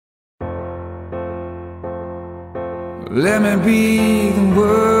Let me be the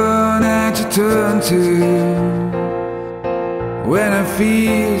one that you turn to when it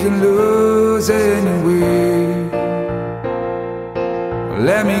feels you're losing your way.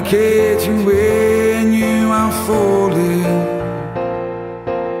 Let me catch you when you are falling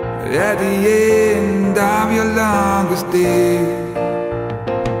at the end of your longest day.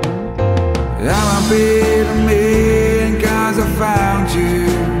 I'm a better man 'cause I found you.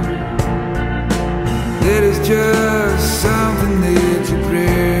 It is just something that you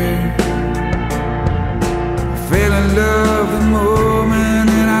bring. I fell in love the moment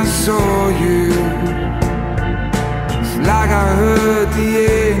that I saw you. It's like I heard the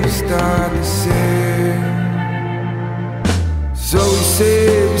angels start to sing. So we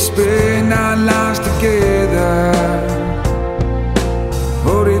said we spend our lives together,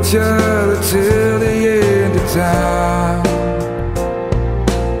 hold each other till the end of time.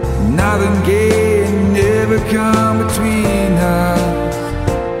 Nothing can ever come between us.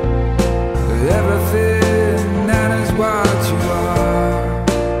 Everything, that is what you are.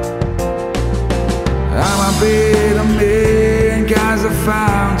 I'm a better man 'cause I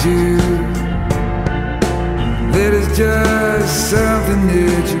found you. That is just something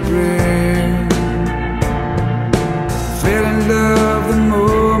that you bring. Fell in love the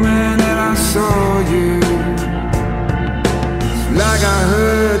moment that I saw you. It's like I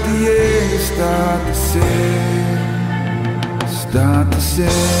heard the angels start to sing, start to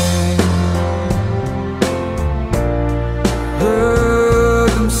sing.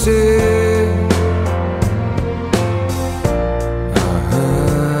 Heard them sing, I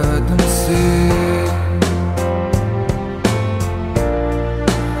heard them sing.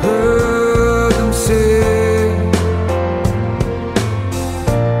 Heard them sing.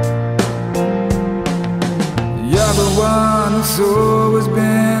 You're the one that's always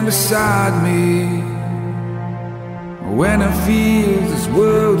been beside me when it feels this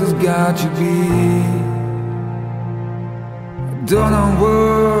world has got you beat. I don't know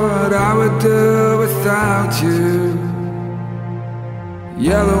what I would do without you.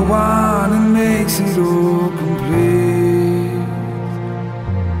 You're the one that makes it all complete.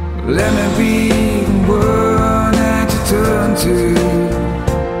 Let me be the one that you turn to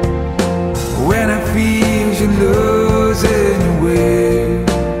when it feels you're losing your way.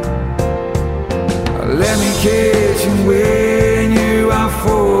 Let me catch you when you are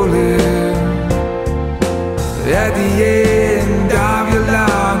falling at the end of your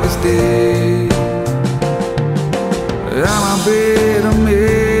longest day. I'm a better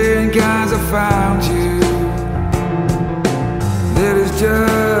man 'cause I found you. That is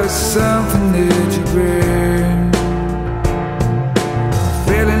just something that you bring. I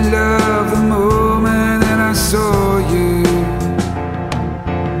fell in love the moment that I saw you.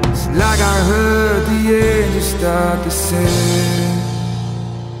 It's like I heard the angels start to sing.